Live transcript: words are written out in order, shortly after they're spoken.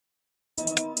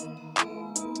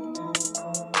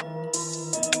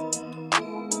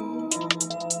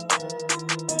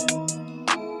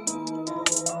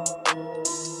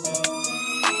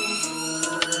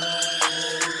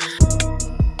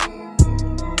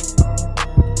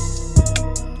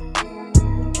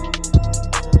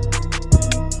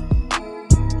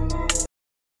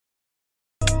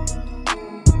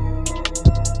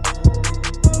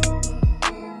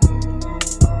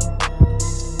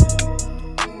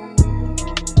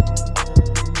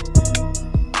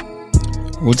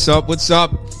What's up? What's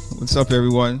up? What's up,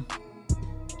 everyone?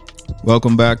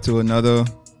 Welcome back to another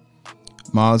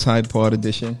Miles High Pod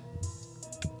edition.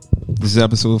 This is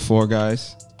episode 4,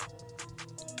 guys.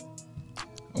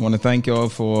 I want to thank y'all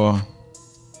for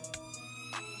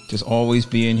just always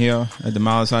being here at the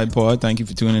Miles High Pod. Thank you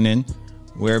for tuning in.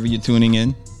 Wherever you're tuning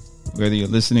in, whether you're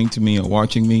listening to me or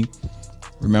watching me,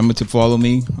 remember to follow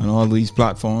me on all these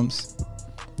platforms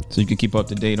so you can keep up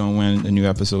to date on when a new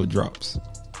episode drops.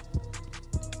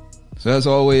 So as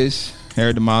always, here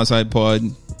at the Miles High Pod,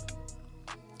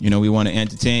 you know, we want to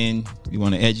entertain, we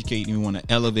want to educate, and we want to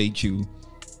elevate you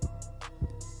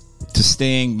to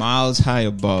staying miles high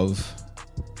above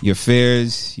your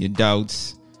fears, your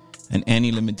doubts, and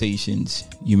any limitations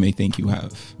you may think you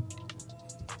have.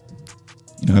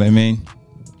 You know what I mean?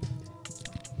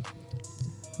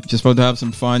 Just about to have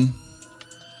some fun.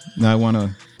 Now I want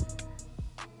to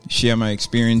share my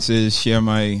experiences, share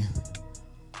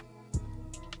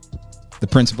the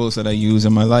principles that I use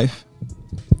in my life.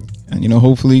 And, you know,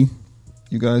 hopefully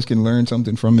you guys can learn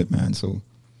something from it, man. So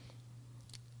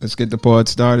let's get the pod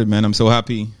started, man. I'm so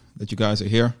happy that you guys are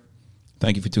here.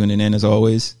 Thank you for tuning in, as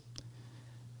always.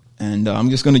 And I'm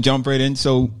just going to jump right in.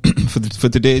 So for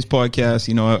today's podcast,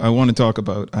 you know, I want to talk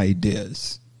about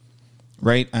ideas,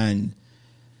 right? And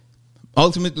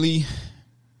ultimately,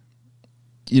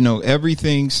 you know,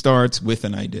 everything starts with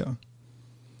an idea.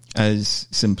 As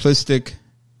simplistic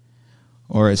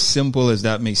or as simple as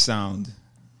that may sound,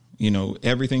 you know,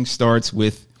 everything starts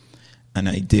with an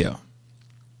idea.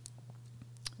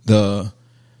 The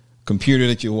computer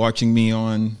that you're watching me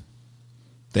on,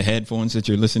 the headphones that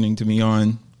you're listening to me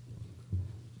on,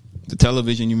 the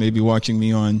television you may be watching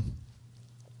me on,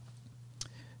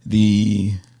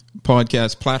 the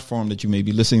podcast platform that you may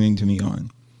be listening to me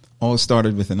on, all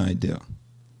started with an idea.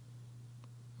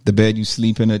 The bed you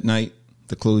sleep in at night,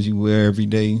 the clothes you wear every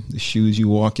day, the shoes you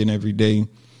walk in every day,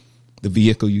 the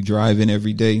vehicle you drive in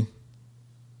every day,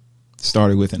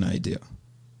 started with an idea.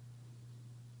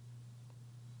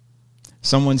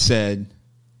 Someone said,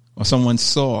 or someone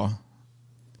saw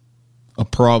a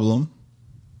problem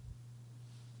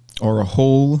or a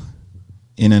hole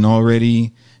in an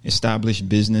already established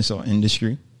business or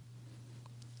industry.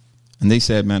 And they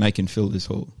said, man, I can fill this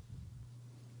hole.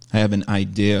 I have an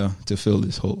idea to fill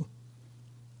this hole.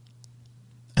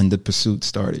 And the pursuit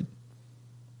started.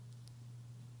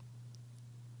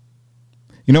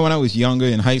 You know, when I was younger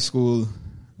in high school,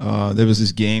 there was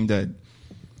this game that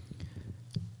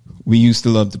we used to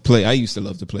love to play. I used to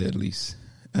love to play, at least.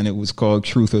 And it was called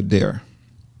Truth or Dare.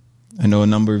 I know a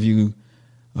number of you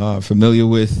are familiar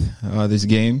with this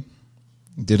game.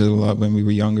 Did it a lot when we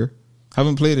were younger.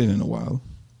 Haven't played it in a while.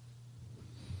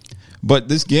 But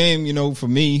this game, you know, for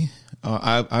me,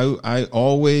 I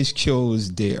always chose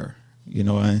Dare. You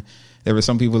know, there were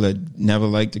some people that never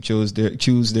liked to choose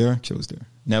Dare.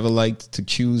 Never liked to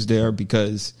choose Dare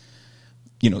because,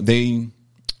 you know, they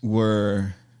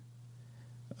were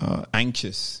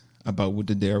anxious about what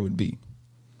the Dare would be.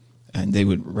 And they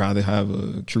would rather have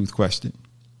a truth question.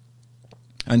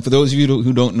 And for those of you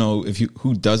who don't know,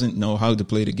 who doesn't know how to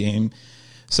play the game,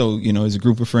 so, you know, it's a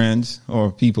group of friends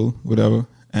or people, whatever,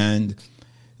 and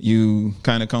you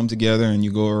kind of come together and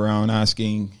you go around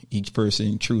asking each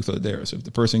person truth or dare. So if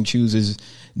the person chooses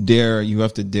dare, you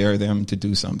have to dare them to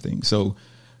do something. So,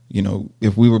 you know,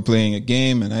 if we were playing a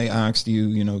game and I asked you,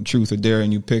 you know, truth or dare,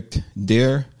 and you picked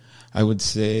dare, I would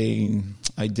say,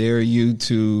 I dare you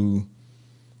to,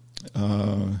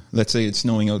 let's say it's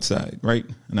snowing outside, right?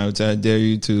 And I would say, I dare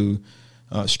you to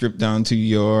strip down to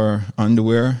your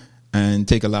underwear and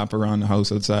take a lap around the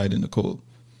house outside in the cold.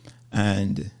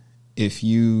 And if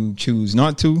you choose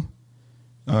not to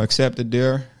accept the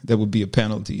dare, there would be a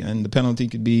penalty. And the penalty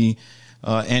could be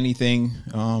anything,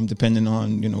 depending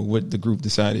on, you know, what the group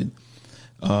decided.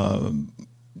 And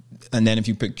then if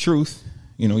you pick truth,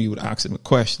 you know, you would ask them a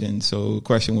question. So the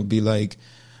question would be like,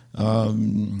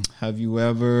 have you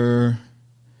ever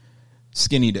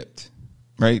skinny dipped,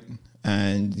 right?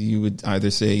 And you would either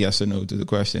say yes or no to the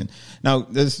question. Now,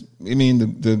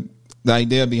 the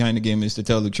idea behind the game is to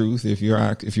tell the truth if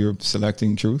you're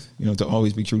selecting truth, you know, to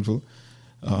always be truthful.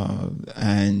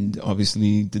 And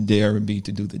obviously the dare would be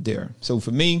to do the dare. So for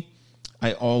me,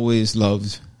 I always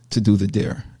loved to do the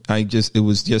dare. It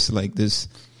was just like this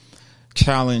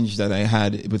challenge that I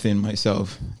had within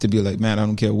myself to be like, man, I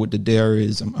don't care what the dare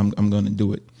is. I'm going to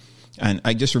do it. And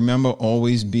I just remember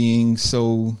always being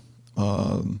so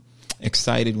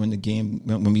excited when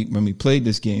we played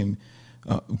this game.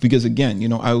 Because again, you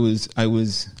know, I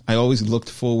always looked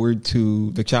forward to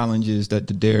the challenges that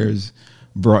the dares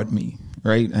brought me,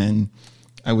 right? And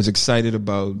I was excited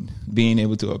about being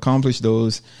able to accomplish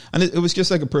those. And it was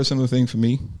just like a personal thing for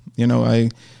me. You know, I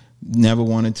never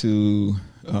wanted to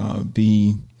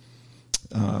be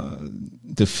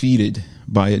defeated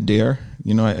by a dare.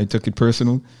 You know, I took it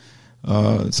personal.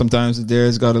 Sometimes the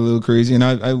dares got a little crazy, and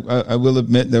I will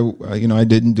admit that, you know, I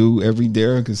didn't do every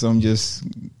dare because some just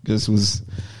was,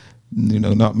 you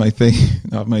know, not my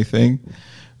thing,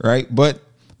 right? But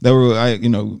there were, you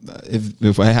know,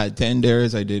 if I had 10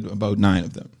 dares, I did about 9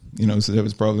 of them, you know, so there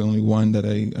was probably only one that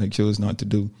I chose not to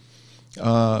do.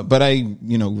 But I,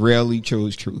 you know, rarely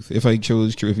chose truth. If I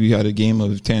chose truth, if you had a game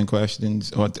of 10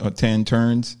 questions or 10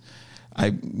 turns,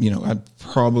 I'd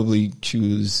probably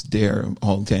choose dare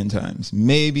all 10 times.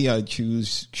 Maybe I'd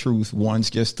choose truth once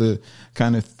just to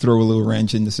kind of throw a little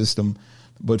wrench in the system.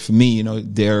 But for me, you know,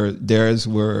 dares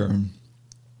were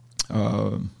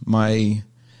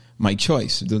my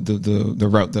choice, the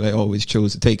route that I always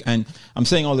chose to take. And I'm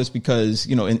saying all this because,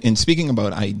 you know, in speaking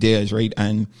about ideas, right,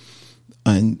 and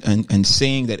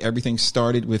saying that everything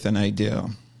started with an idea,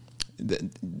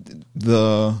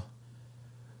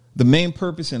 the main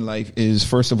purpose in life is,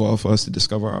 first of all, for us to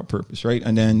discover our purpose, right?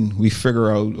 And then we figure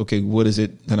out, okay, what is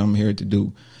it that I'm here to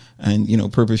do? And, you know,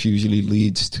 purpose usually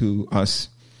leads to us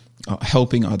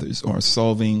helping others or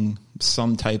solving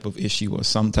some type of issue or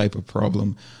some type of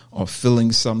problem or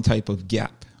filling some type of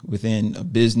gap within a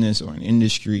business or an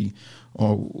industry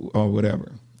or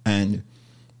whatever. And,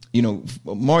 you know,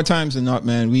 more times than not,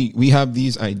 man, we have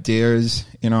these ideas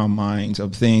in our minds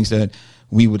of things that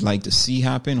we would like to see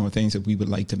happen or things that we would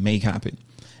like to make happen.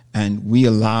 And we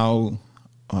allow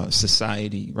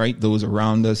society, right, those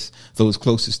around us, those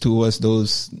closest to us,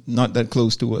 those not that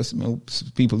close to us, you know,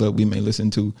 people that we may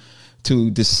listen to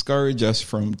discourage us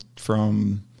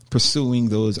from pursuing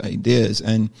those ideas.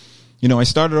 And, you know, I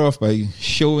started off by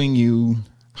showing you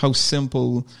how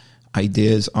simple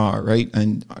ideas are, right?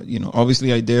 And, you know,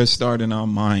 obviously ideas start in our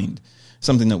mind,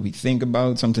 something that we think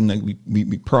about, something that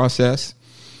we process.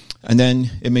 And then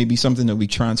it may be something that we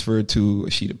transfer to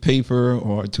a sheet of paper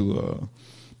or to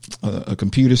a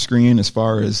computer screen, as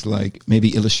far as like maybe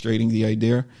illustrating the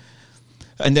idea.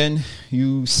 And then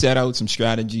you set out some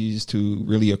strategies to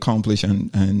really accomplish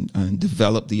and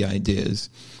develop the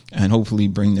ideas and hopefully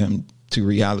bring them to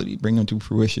reality, bring them to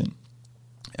fruition.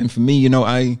 And for me, you know,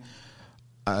 I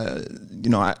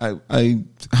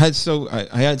had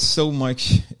so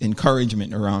much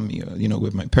encouragement around me, you know,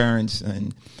 with my parents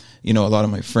and, you know, a lot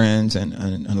of my friends and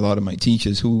a lot of my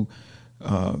teachers who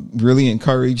really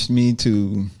encouraged me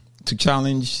to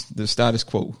challenge the status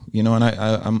quo, you know.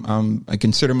 And I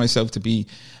consider myself to be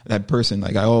that person.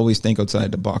 Like, I always think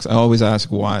outside the box. I always ask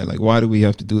why. Like, why do we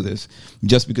have to do this?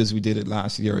 Just because we did it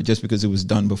last year, or just because it was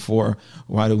done before,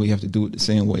 why do we have to do it the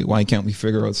same way? Why can't we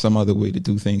figure out some other way to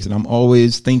do things? And I'm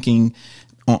always thinking,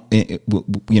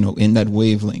 you know, in that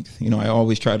wavelength. You know, I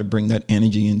always try to bring that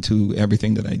energy into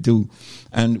everything that I do.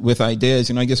 And with ideas,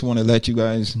 you know, I just want to let you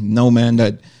guys know, man,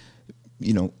 that,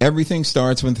 you know, everything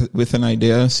starts with an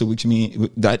idea. So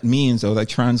that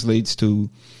translates to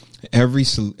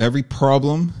every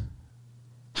problem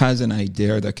has an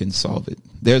idea that can solve it.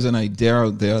 There's an idea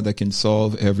out there that can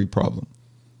solve every problem.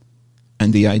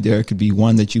 And the idea could be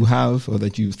one that you have or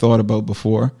that you've thought about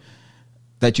before,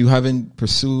 that you haven't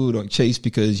pursued or chased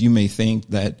because you may think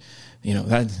that, you know,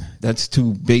 that's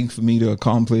too big for me to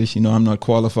accomplish. You know, I'm not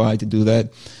qualified to do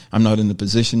that. I'm not in the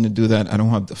position to do that. I don't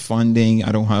have the funding.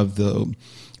 I don't have the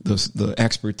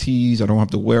expertise. I don't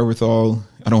have the wherewithal.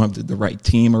 I don't have the right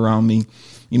team around me.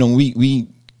 You know, we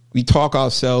talk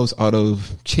ourselves out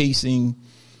of chasing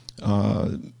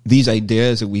these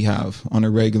ideas that we have on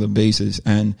a regular basis.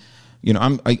 And, you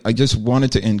know, I just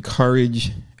wanted to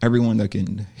encourage everyone that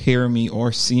can hear me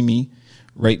or see me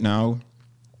right now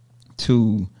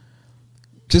to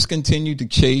just continue to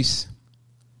chase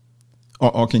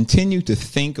or continue to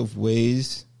think of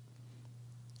ways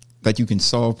that you can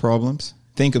solve problems.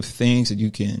 Think of things that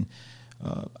you can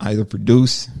either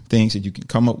produce, things that you can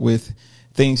come up with,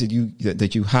 things that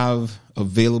you have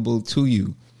available to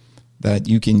you that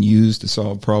you can use to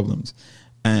solve problems.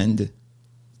 And,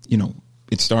 you know,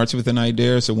 it starts with an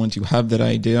idea. So once you have that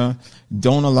idea,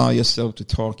 don't allow yourself to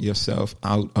talk yourself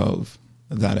out of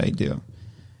that idea.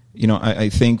 You know, I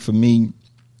think for me,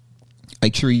 I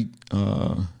treat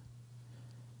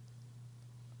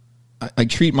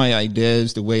my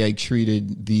ideas the way I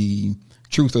treated the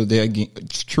truth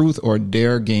or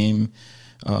dare game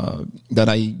that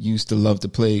I used to love to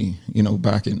play, you know,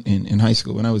 back in high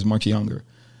school when I was much younger.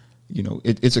 You know,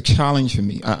 it's a challenge for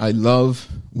me. I love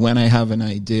when I have an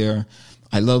idea.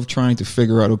 I love trying to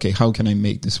figure out, okay, how can I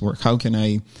make this work? How can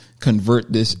I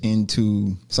convert this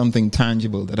into something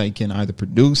tangible that I can either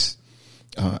produce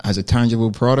as a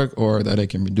tangible product, or that I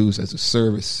can produce as a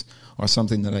service or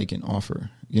something that I can offer,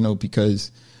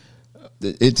 because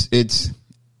it's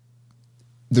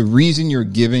the reason you're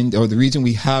given, or the reason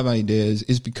we have ideas,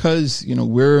 is because,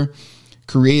 we're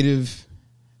creative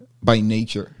by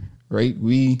nature, right?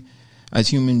 We, as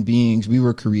human beings, we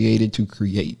were created to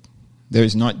create.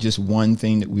 There's not just one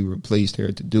thing that we were placed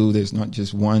here to do. There's not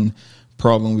just one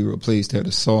problem we were placed here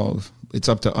to solve. It's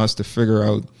up to us to figure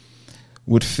out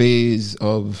what phase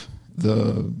of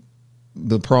the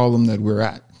problem that we're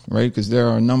at, right? Because there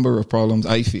are a number of problems,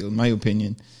 I feel, in my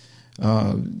opinion.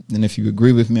 And if you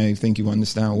agree with me, I think you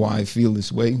understand why I feel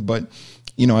this way. But,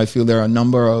 I feel there are a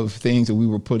number of things that we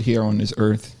were put here on this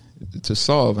earth to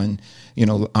solve. And,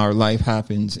 our life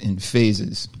happens in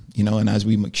phases, and as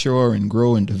we mature and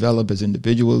grow and develop as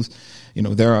individuals,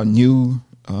 there are new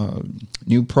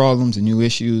problems and new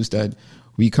issues that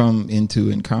we come into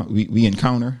we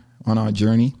encounter on our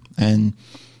journey. And,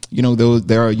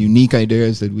 there are unique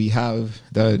ideas that we have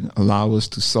that allow us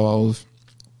to solve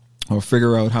or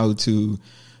figure out how to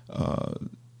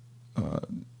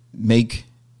make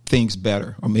things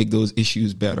better, or make those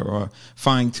issues better, or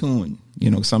fine tune,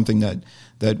 something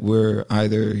that we're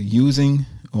either using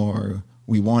or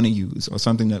we want to use, or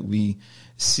something that we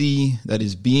see that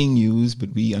is being used, but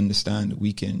we understand that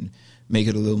we can make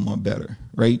it a little more better,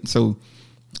 right? So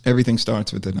everything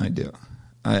starts with an idea.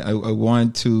 I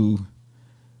want to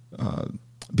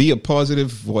be a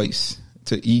positive voice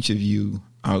to each of you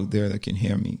out there that can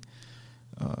hear me.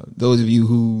 Those of you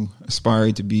who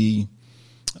aspire to be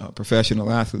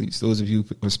professional athletes, those of you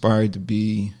who aspire to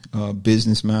be a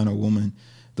businessman or woman,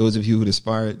 those of you who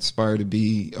aspire to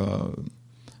be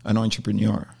an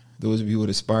entrepreneur, those of you who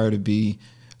aspire to be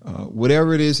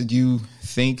whatever it is that you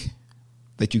think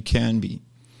that you can be,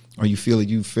 or you feel that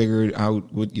you've figured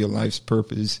out what your life's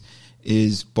purpose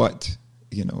is, but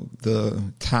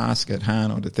the task at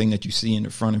hand, or the thing that you see in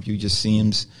the front of you, just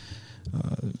seems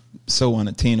so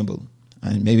unattainable.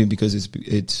 And maybe because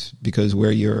it's because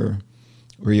where you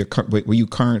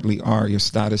currently are, your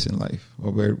status in life,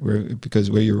 or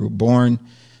because where you were born,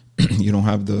 you don't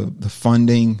have the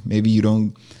funding. Maybe you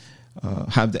don't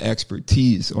have the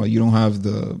expertise, or you don't have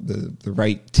the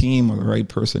right team or the right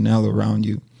personnel around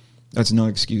you. That's no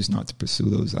excuse not to pursue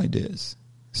those ideas.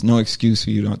 It's no excuse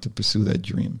for you not to pursue that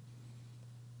dream.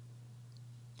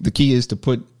 The key is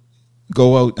to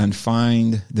go out and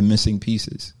find the missing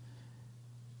pieces.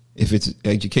 If it's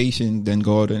education, then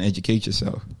go out and educate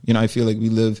yourself. I feel like we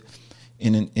live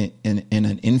in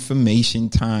an information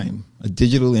time, a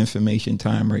digital information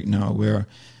time right now, where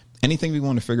anything we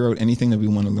want to figure out, anything that we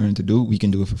want to learn to do, we can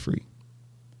do it for free.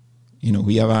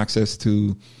 We have access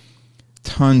to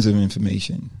tons of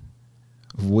information,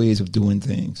 of ways of doing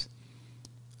things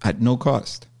at no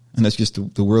cost. And that's just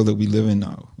the world that we live in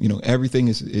now. Everything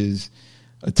is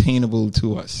attainable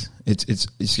to us. It's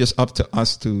just up to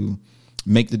us to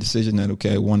make the decision that,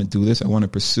 okay, I want to do this. I want to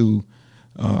pursue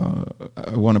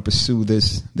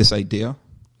this idea,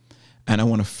 and I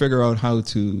want to figure out how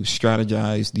to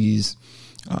strategize these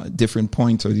different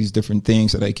points, or these different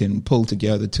things that I can pull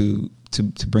together to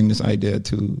bring this idea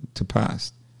to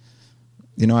pass.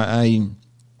 I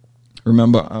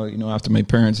remember, after my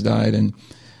parents died, and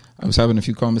I was having a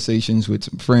few conversations with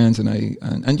some friends,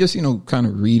 and just kind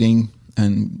of reading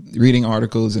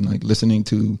articles, and like listening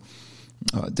to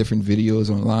different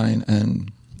videos online.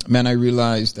 And man, I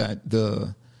realized that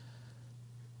the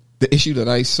issue that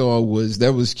I saw was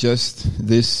there was just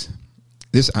this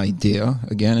idea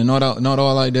again, and not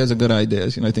all ideas are good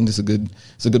ideas. I think it's a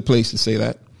good place to say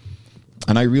that.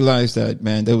 And I realized that,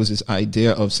 man, there was this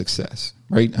idea of success,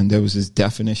 right? And there was this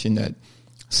definition that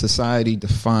society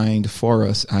defined for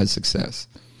us as success,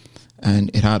 and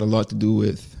it had a lot to do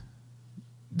with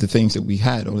the things that we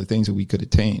had, or the things that we could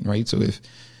attain, right? So if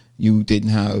you didn't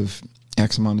have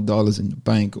X amount of dollars in the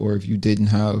bank, or if you didn't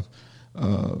have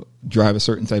drive a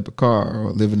certain type of car,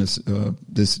 or live in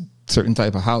this certain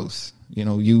type of house,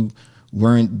 you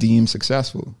weren't deemed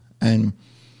successful. And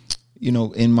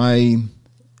in my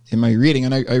reading,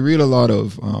 and I read a lot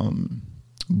of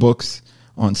books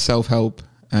on self-help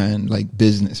and like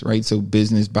business, right? So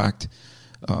business backed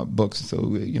books.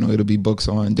 So it'll be books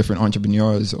on different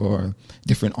entrepreneurs or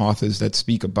different authors that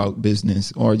speak about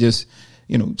business, or just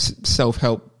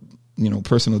self-help,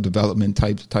 personal development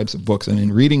types of books. And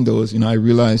in reading those, I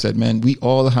realized that, man, we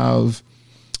all have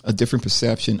a different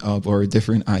perception of, or a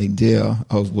different idea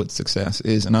of what success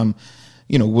is. And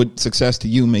what success to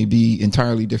you may be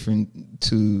entirely different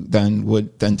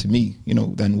than to me,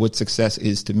 than what success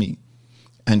is to me.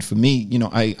 And for me,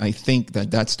 I think that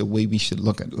that's the way we should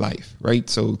look at life, right?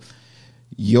 So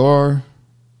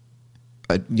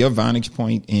your vantage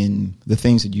point in the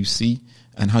things that you see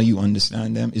and how you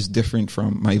understand them is different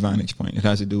from my vantage point. It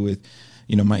has to do with,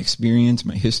 my experience,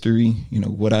 my history,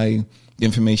 the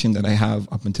information that I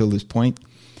have up until this point,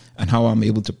 and how I'm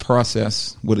able to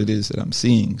process what it is that I'm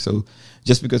seeing. So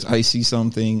just because I see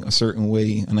something a certain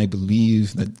way and I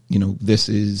believe that, this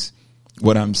is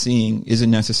what I'm seeing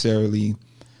isn't necessarily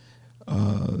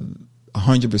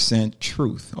 100%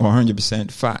 truth or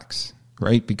 100% facts,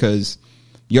 right? Because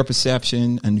your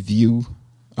perception and view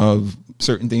of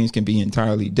certain things can be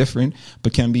entirely different,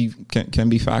 but can be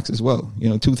facts as well.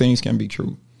 Two things can be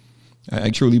true. I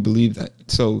truly believe that.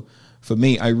 So for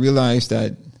me, I realized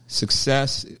that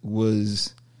success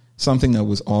was something that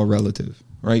was all relative,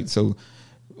 right? So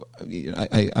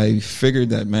I figured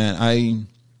that, man,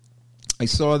 I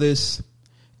saw this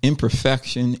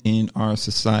imperfection in our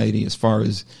society as far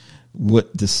as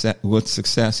what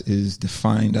success is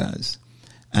defined as.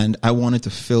 And I wanted to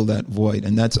fill that void.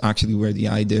 And that's actually where the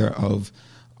idea of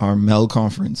our MEL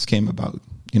conference came about,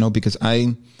 because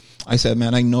I said,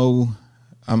 man, I know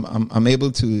I'm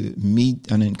able to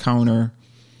meet and encounter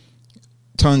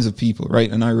tons of people, right?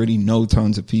 And I already know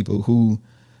tons of people who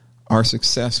are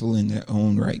successful in their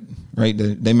own right?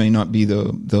 They may not be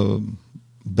the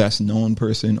best known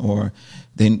person, or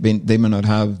they may not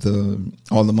have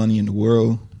all the money in the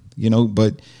world,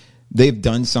 but they've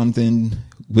done something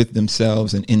with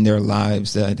themselves and in their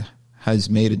lives that has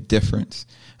made a difference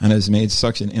and has made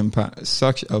such an impact,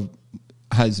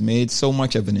 has made so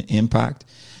much of an impact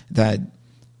that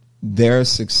their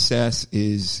success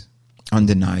is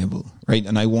undeniable, right?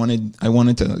 And I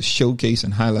wanted to showcase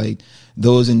and highlight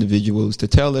those individuals to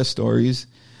tell their stories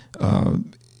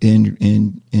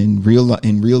in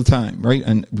real time, right?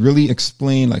 And really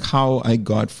explain like how I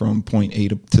got from point A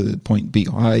to point B,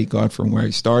 how I got from where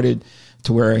I started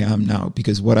to where I am now.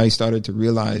 Because what I started to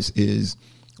realize is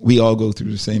we all go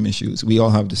through the same issues. We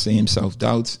all have the same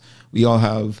self-doubts. We all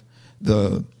have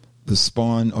the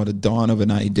spawn or the dawn of an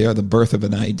idea, the birth of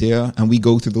an idea, and we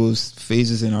go through those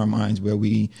phases in our minds where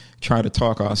we try to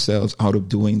talk ourselves out of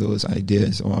doing those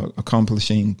ideas or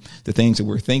accomplishing the things that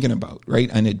we're thinking about, right?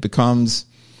 And it becomes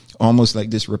almost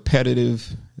like this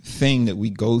repetitive thing that we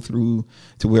go through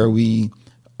to where we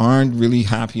aren't really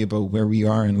happy about where we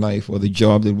are in life or the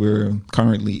job that we're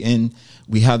currently in.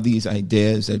 We have these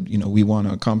ideas that, we want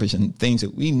to accomplish and things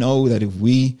that we know that if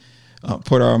we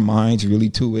put our minds really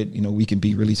to it, we can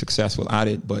be really successful at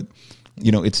it. But,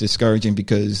 it's discouraging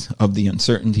because of the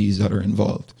uncertainties that are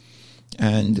involved.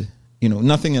 And,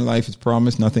 nothing in life is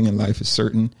promised. Nothing in life is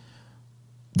certain.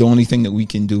 The only thing that we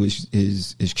can do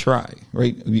is try,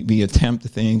 right? We attempt the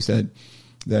things that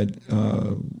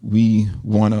we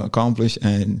want to accomplish,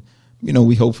 and,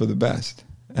 we hope for the best.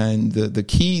 And the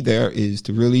key there is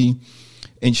to really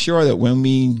ensure that when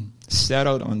we set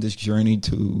out on this journey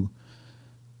to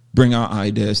bring our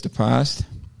ideas to pass,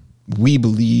 we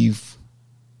believe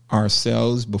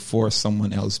ourselves before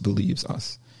someone else believes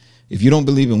us. If you don't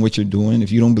believe in what you're doing,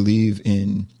 if you don't believe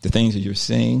in the things that you're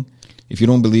saying, if you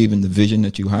don't believe in the vision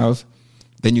that you have,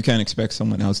 then you can't expect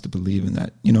someone else to believe in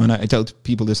that. And I tell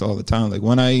people this all the time. Like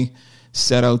when I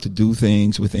set out to do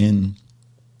things within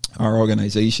our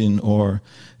organization or,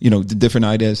 the different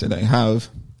ideas that I have,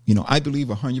 I believe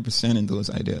 100% in those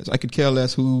ideas. I could care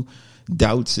less who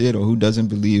doubts it or who doesn't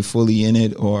believe fully in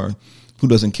it or who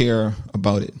doesn't care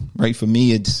about it, right? For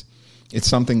me, it's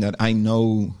something that I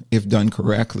know if done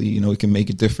correctly, it can make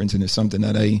a difference, and it's something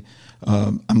that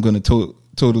I'm going to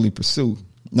totally pursue.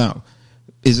 Now,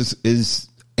 is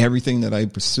everything that I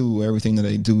pursue, everything that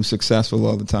I do successful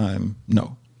all the time?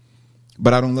 No.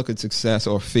 But I don't look at success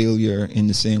or failure in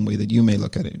the same way that you may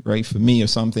look at it, right? For me, if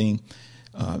something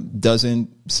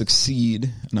doesn't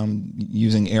succeed, and I'm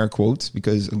using air quotes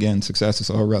because, again, success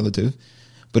is all relative,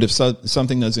 but if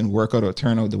something doesn't work out or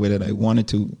turn out the way that I wanted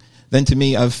to, then to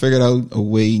me, I've figured out a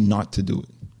way not to do it,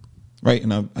 right?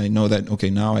 And I know that, okay,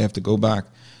 now I have to go back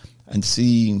and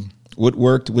see what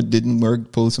worked, what didn't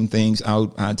work, pull some things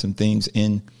out, add some things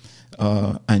in,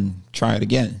 and try it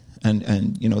again. And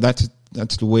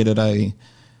that's the way that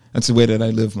I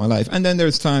live my life. And then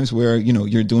there's times where,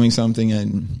 you're doing something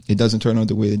and it doesn't turn out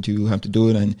the way that you have to do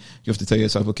it. And you have to tell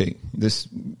yourself, okay, this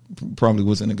probably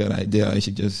wasn't a good idea. I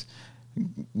should just,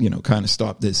 kind of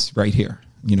stop this right here,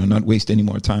 not waste any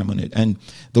more time on it. And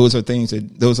those are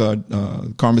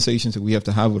conversations that we have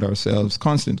to have with ourselves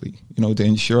constantly, to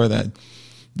ensure that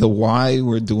the why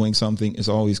we're doing something is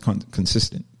always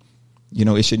consistent.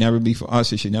 It should never be for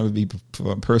us. It should never be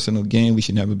for a personal gain. We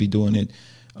should never be doing it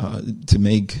to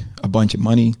make a bunch of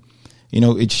money.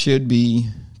 It should be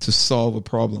to solve a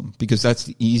problem, because that's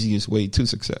the easiest way to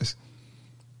success.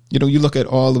 You look at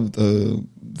all of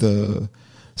the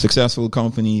successful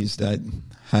companies that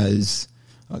has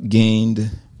gained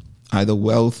either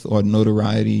wealth or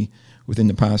notoriety within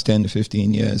the past 10 to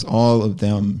 15 years. All of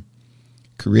them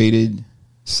created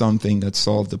something that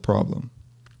solved the problem.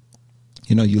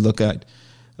 You look at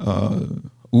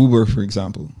Uber, for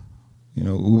example.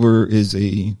 Uber it's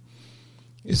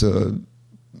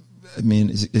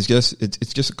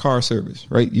just a car service,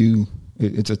 right?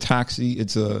 It's a taxi.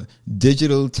 It's a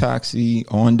digital taxi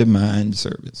on demand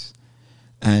service,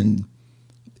 and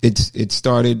it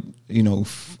started,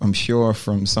 I'm sure,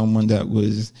 from someone that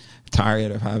was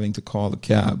tired of having to call a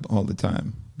cab all the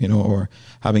time, or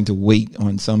having to wait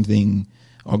on something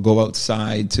or go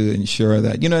outside to ensure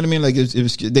that, what I mean? Like it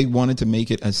was, they wanted to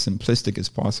make it as simplistic as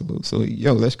possible. So,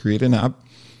 let's create an app,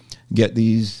 get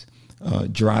these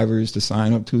drivers to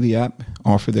sign up to the app,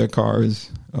 offer their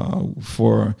cars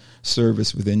for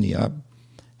service within the app.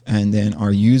 And then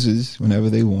our users, whenever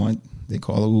they want, they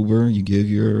call Uber, you give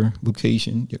your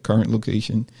location, your current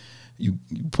location, you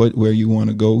put where you want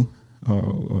to go or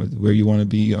where you want to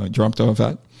be dropped off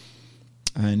at.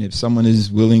 And if someone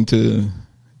is willing to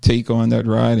take on that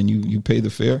ride and you pay the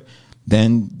fare,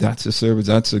 then that's a service,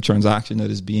 that's a transaction that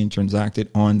is being transacted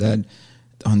on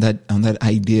that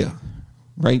idea,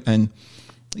 right? And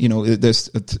there's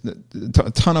a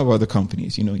ton of other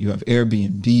companies. You have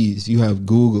Airbnbs, you have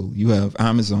Google, you have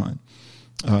Amazon,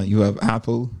 you have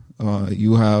Apple,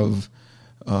 you have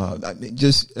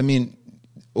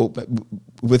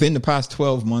within the past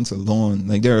 12 months alone,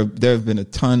 like there have been a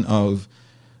ton of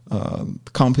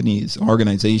companies,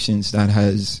 organizations that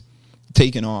has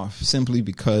taken off simply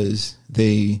because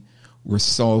they were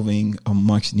solving a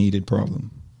much needed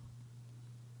problem.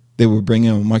 They were bringing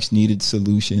a much needed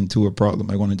solution to a problem.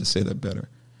 I wanted to say that better.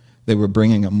 They were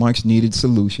bringing a much needed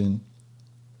solution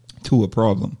to a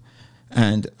problem.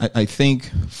 And I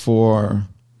think for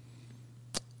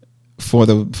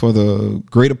the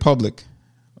greater public,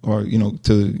 or, to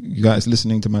you guys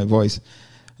listening to my voice,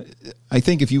 I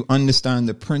think if you understand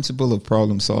the principle of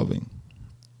problem solving,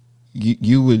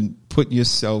 you would put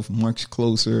yourself much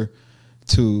closer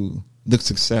to the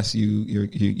success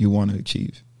you want to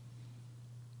achieve.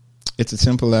 It's as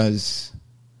simple as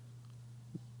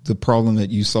the problem that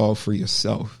you solve for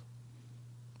yourself.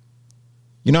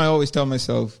 I always tell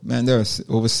myself, man, there are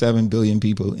over 7 billion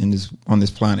people on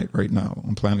this planet right now,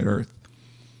 on planet Earth.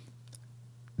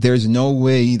 There's no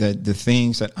way that the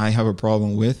things that I have a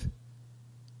problem with,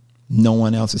 no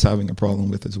one else is having a problem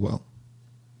with as well.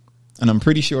 And I'm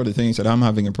pretty sure the things that I'm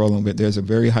having a problem with, there's a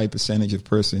very high percentage of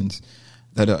persons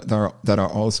that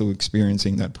are also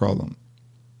experiencing that problem.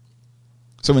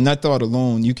 So in that thought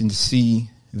alone, you can see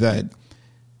that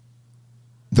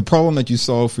the problem that you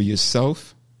solve for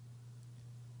yourself,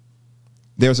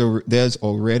 there's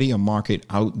already a market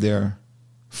out there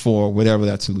for whatever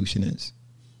that solution is.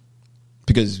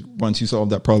 Because once you solve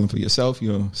that problem for yourself,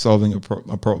 you're solving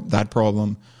that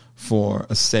problem for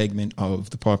a segment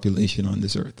of the population on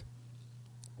this earth.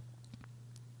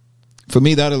 For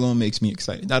me, that alone makes me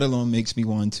excited. That alone makes me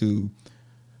want to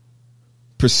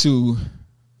pursue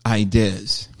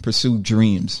ideas, pursue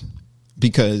dreams,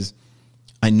 because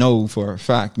I know for a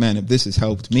fact, man, if this has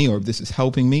helped me or if this is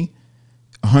helping me,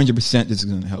 100% this is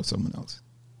going to help someone else.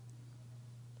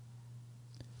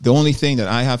 The only thing that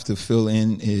I have to fill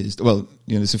in is,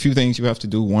 there's a few things you have to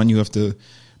do. One, you have to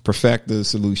perfect the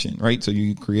solution, right? So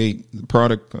you create the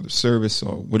product or the service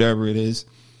or whatever it is,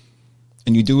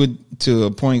 and you do it to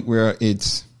a point where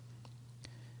it's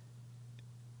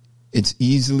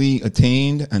easily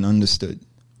attained and understood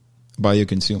by your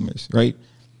consumers, right?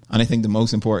 And I think the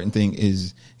most important thing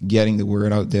is getting the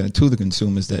word out there to the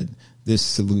consumers that this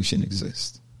solution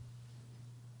exists.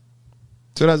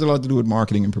 So it has a lot to do with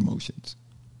marketing and promotions.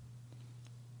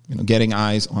 Getting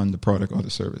eyes on the product or the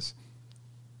service.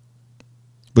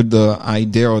 But the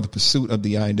idea or the pursuit of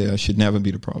the idea should never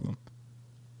be the problem.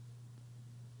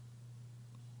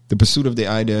 The pursuit of the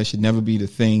idea should never be the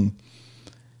thing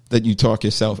that you talk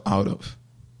yourself out of.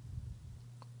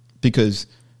 Because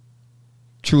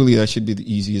truly that should be the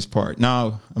easiest part.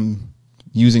 Now, I'm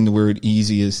using the word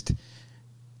easiest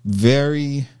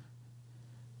very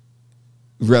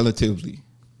relatively,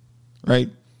 right?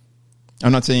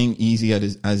 I'm not saying easy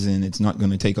as in it's not going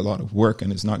to take a lot of work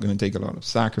and it's not going to take a lot of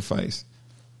sacrifice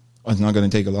or it's not going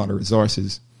to take a lot of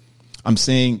resources. I'm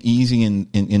saying easy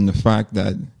in the fact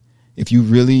that if you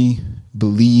really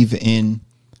believe in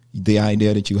the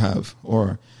idea that you have,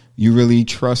 or you really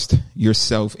trust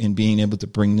yourself in being able to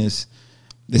bring this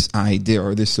idea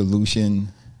or this solution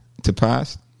to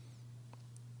pass,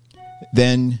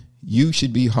 then you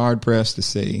should be hard pressed to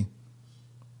say,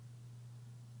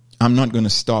 I'm not going to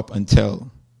stop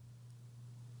until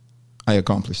I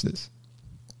accomplish this.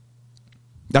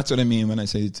 That's what I mean when I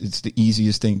say it's the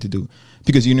easiest thing to do,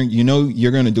 because you know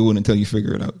you're going to do it until you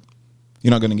figure it out.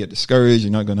 You're not going to get discouraged.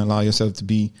 You're not going to allow yourself to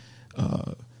be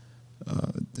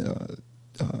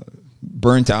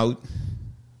burnt out.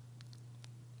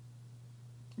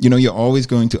 You know, you're always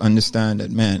going to understand that,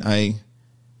 man,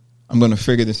 I'm going to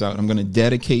figure this out. I'm going to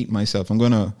dedicate myself. I'm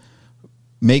going to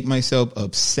make myself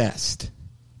obsessed.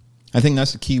 I think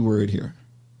that's the key word here.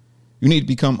 You need to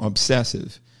become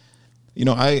obsessive. You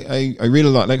know, I read a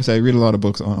lot. Like I said, I read a lot of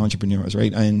books on entrepreneurs,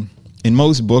 right? And in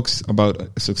most books about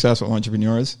successful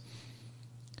entrepreneurs,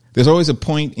 there's always a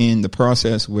point in the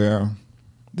process where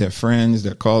their friends,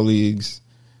 their colleagues,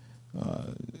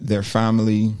 their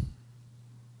family,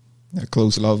 their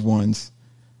close loved ones,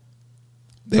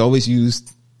 they always use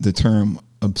the term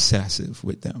obsessive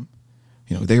with them.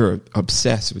 You know, they were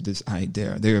obsessed with this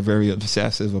idea. They were very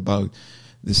obsessive about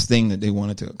this thing that they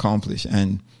wanted to accomplish.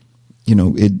 And, you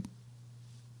know,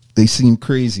 they seemed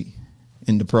crazy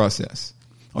in the process,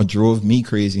 or drove me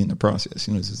crazy in the process.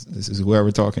 You know, this is where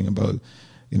we're talking about,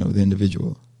 you know, the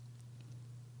individual.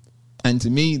 And to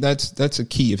me, that's a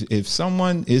key. If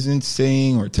someone isn't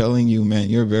saying or telling you, man,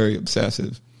 you're very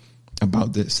obsessive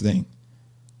about this thing,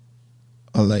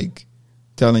 or like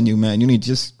telling you, man, you need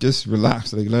to just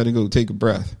relax, like let it go, take a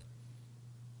breath.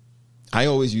 I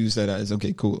always use that as,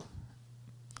 okay, cool,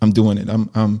 I'm doing it.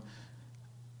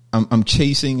 I'm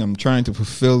chasing. I'm trying to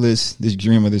fulfill this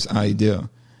dream or this idea,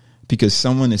 because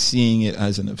someone is seeing it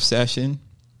as an obsession.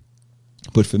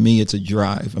 But for me, it's a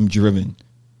drive. I'm driven.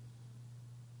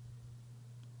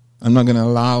 I'm not going to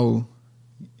allow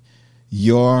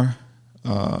your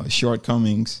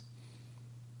shortcomings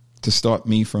to stop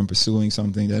me from pursuing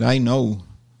something that I know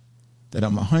that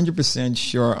I'm 100%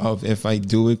 sure of. If I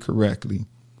do it correctly,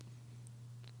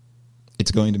 it's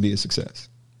going to be a success.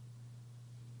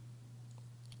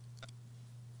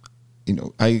 You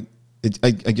know, I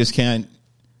just can't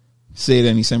say it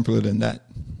any simpler than that.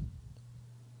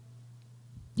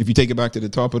 If you take it back to the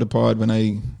top of the pod, when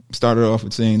I started off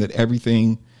with saying that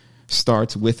everything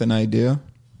starts with an idea,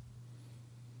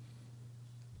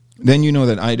 then you know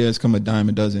that ideas come a dime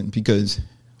a dozen, because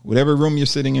whatever room you're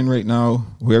sitting in right now,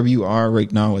 wherever you are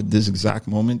right now at this exact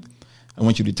moment, I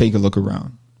want you to take a look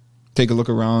around. Take a look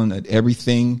around at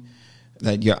everything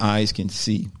that your eyes can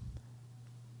see.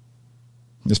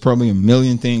 There's probably a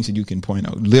million things that you can point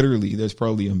out. Literally, there's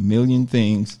probably a million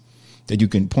things that you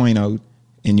can point out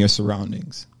in your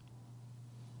surroundings.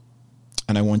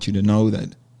 And I want you to know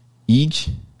that each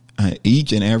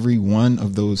and every one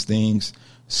of those things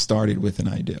started with an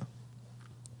idea.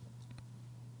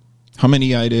 How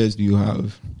many ideas do you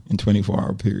have in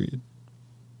 24-hour period?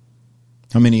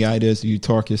 How many ideas do you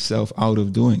talk yourself out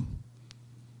of doing?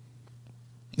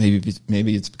 Maybe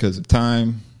it's because of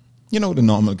time. You know, the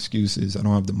normal excuses. I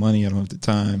don't have the money. I don't have the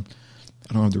time.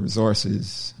 I don't have the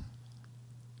resources.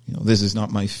 You know, this is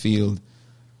not my field.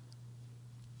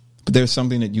 But there's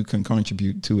something that you can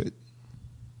contribute to it.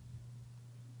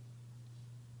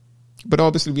 But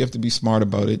obviously we have to be smart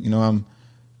about it. You know, I'm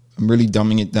really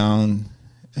dumbing it down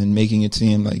and making it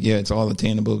seem like, yeah, it's all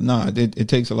attainable. Nah, it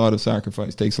takes a lot of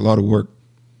sacrifice. It takes a lot of work.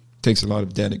 It takes a lot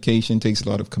of dedication. It takes a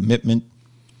lot of commitment.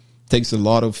 It takes a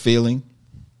lot of failing.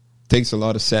 It takes a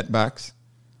lot of setbacks.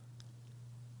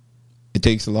 It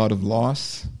takes a lot of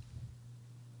loss.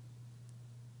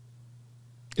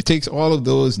 It takes all of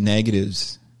those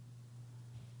negatives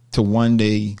to one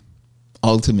day,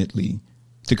 ultimately,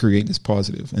 to create this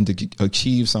positive and to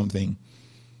achieve something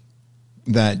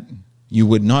that you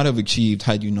would not have achieved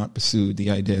had you not pursued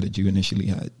the idea that you initially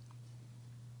had.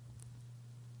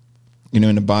 You know,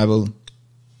 in the Bible,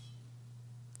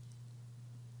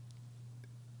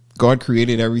 God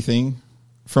created everything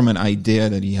from an idea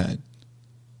that he had.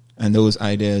 And those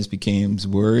ideas became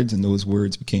words, and those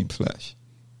words became flesh.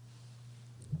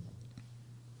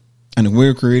 And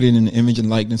we're created in the image and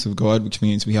likeness of God, which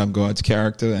means we have God's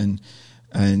character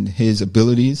and his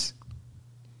abilities.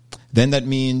 Then that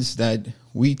means that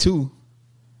we too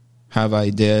have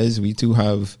ideas. We too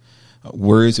have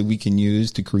words that we can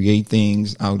use to create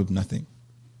things out of nothing.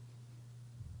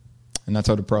 And that's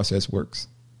how the process works.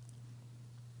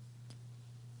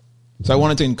 So I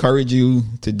wanted to encourage you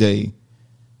today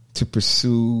to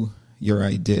pursue your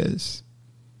ideas.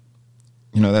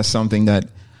 You know, that's something that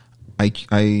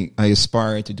I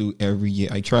aspire to do every year.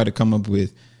 I try to come up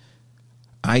with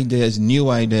ideas, new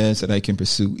ideas that I can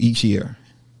pursue each year.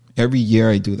 Every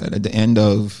year I do that. At the end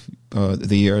of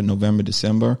the year, November,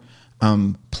 December,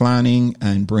 I'm planning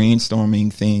and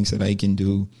brainstorming things that I can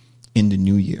do in the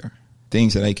new year,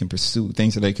 things that I can pursue,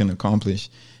 things that I can accomplish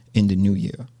in the new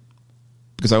year.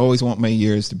 because I always want my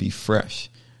years to be fresh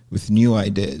with new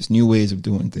ideas, new ways of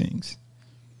doing things.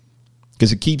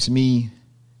 Because it keeps me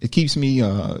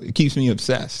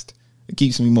obsessed. It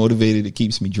keeps me motivated. It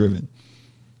keeps me driven.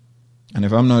 And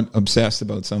if I'm not obsessed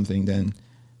about something, then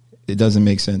it doesn't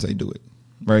make sense I do it,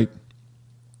 right?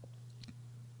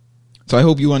 So I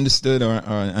hope you understood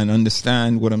and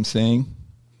understand what I'm saying.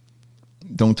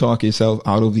 Don't talk yourself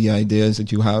out of the ideas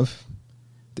that you have.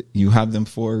 You have them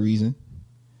for a reason.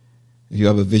 If you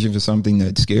have a vision for something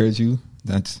that scares you,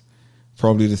 that's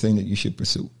probably the thing that you should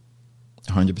pursue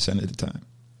 100% of the time.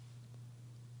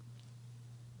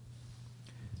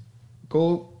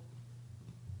 Cool.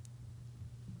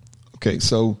 Okay,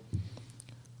 so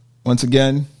once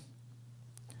again,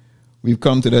 we've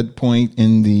come to that point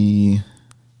in the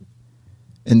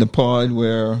pod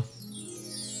where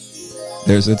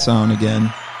there's that sound again,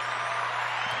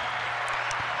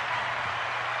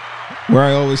 where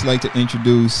I always like to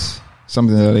introduce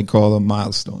something that I call a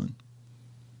milestone.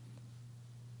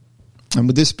 And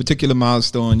with this particular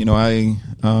milestone,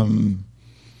 I'm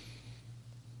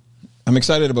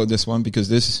excited about this one because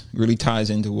this really ties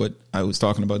into what I was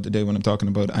talking about today when I'm talking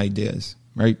about ideas,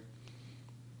 right?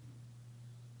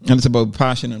 And it's about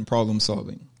passion and problem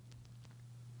solving.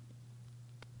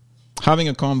 I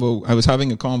was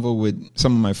having a convo with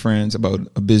some of my friends about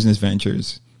a business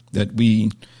ventures that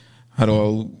we had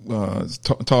all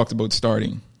talked about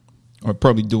starting or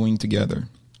probably doing together.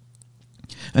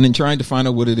 And in trying to find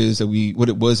out what it was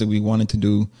that we wanted to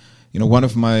do, one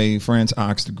of my friends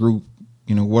asked the group,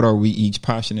 what are we each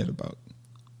passionate about?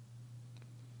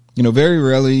 Very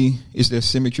rarely is there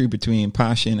symmetry between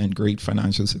passion and great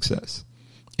financial success.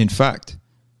 In fact,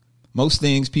 most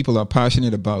things people are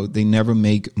passionate about, they never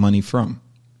make money from.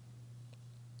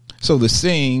 So the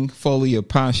saying, follow your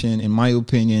passion, in my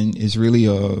opinion, is really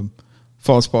a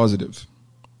false positive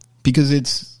because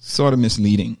it's sort of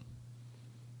misleading.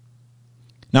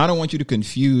 Now, I don't want you to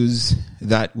confuse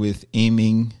that with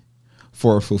aiming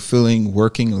for a fulfilling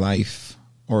working life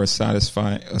or a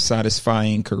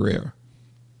satisfying career.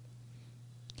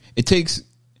 It takes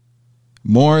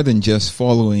more than just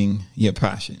following your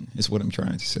passion, is what I'm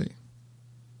trying to say.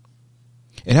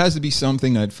 It has to be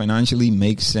something that financially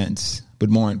makes sense, but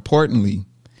more importantly,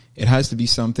 it has to be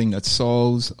something that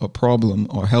solves a problem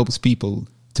or helps people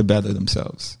to better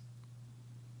themselves.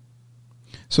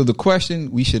 So the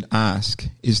question we should ask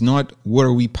is not what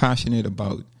are we passionate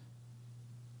about?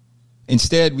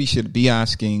 Instead, we should be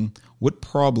asking what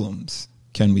problems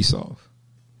can we solve?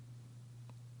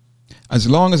 As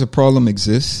long as a problem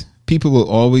exists, people will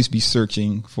always be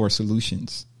searching for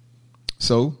solutions.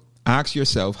 So ask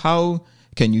yourself, how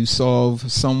can you solve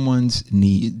someone's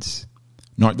needs?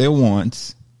 Not their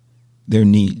wants, their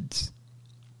needs.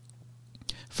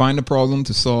 Find a problem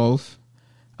to solve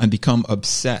and become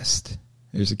obsessed.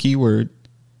 There's a key word.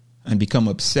 And become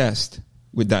obsessed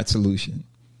with that solution.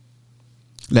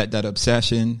 Let that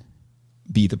obsession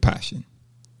be the passion.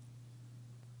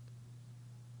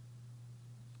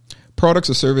 Products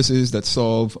or services that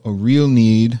solve a real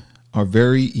need are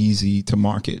very easy to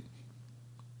market.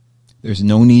 There's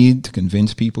no need to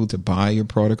convince people to buy your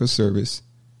product or service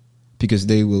because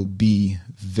they will be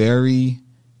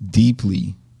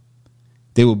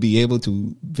able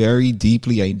to very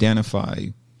deeply identify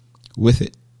with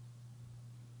it.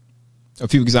 A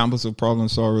few examples of problem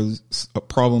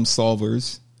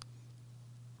solvers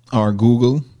are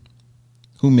Google,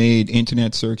 who made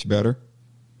internet search better,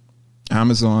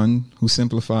 Amazon, who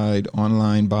simplified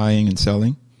online buying and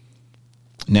selling,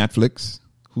 Netflix,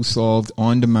 who solved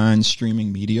on-demand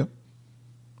streaming media,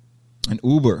 and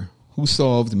Uber, who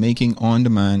solved making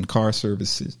on-demand car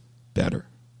services better.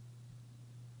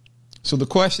 So the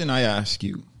question I ask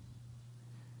you,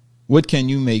 what can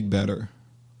you make better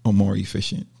or more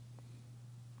efficient?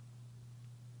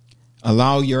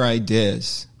 Allow your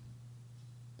ideas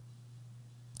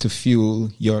to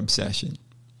fuel your obsession.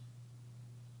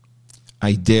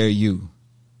 I dare you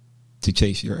to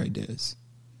chase your ideas.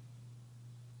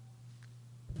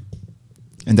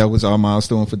 And that was our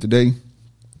milestone for today.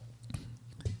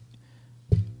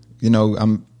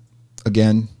 I'm,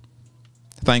 again,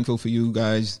 thankful for you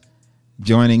guys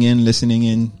joining in, listening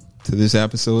in to this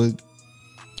episode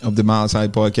of the Miles High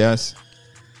Podcast.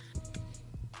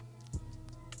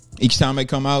 Each time I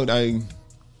come out, I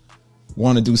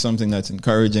want to do something that's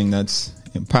encouraging, that's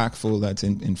impactful, that's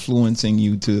influencing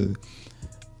you to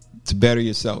better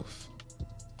yourself,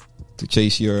 to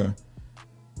chase your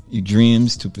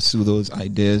dreams, to pursue those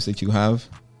ideas that you have,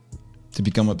 to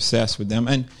become obsessed with them,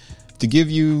 and to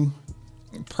give you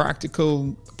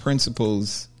practical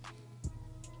principles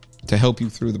to help you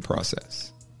through the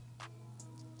process.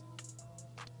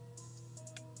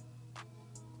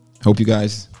 Hope you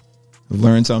guys have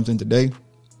learned something today.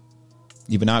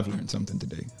 Even I've learned something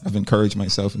today. I've encouraged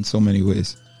myself in so many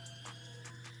ways.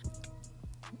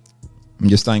 I'm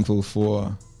just thankful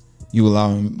for you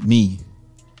allowing me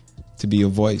to be a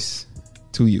voice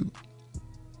to you.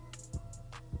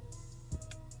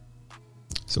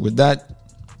 So with that,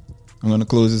 I'm going to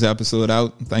close this episode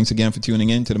out. Thanks again for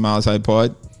tuning in to the Miles High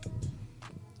Pod.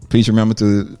 Please remember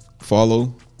to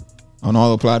follow on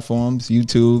all the platforms,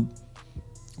 YouTube,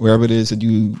 wherever it is that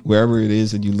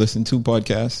you listen to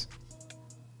podcasts.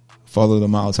 Follow the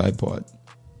Miles High Pod.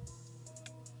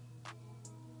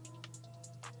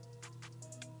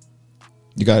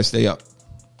 You guys stay up.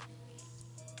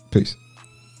 Peace.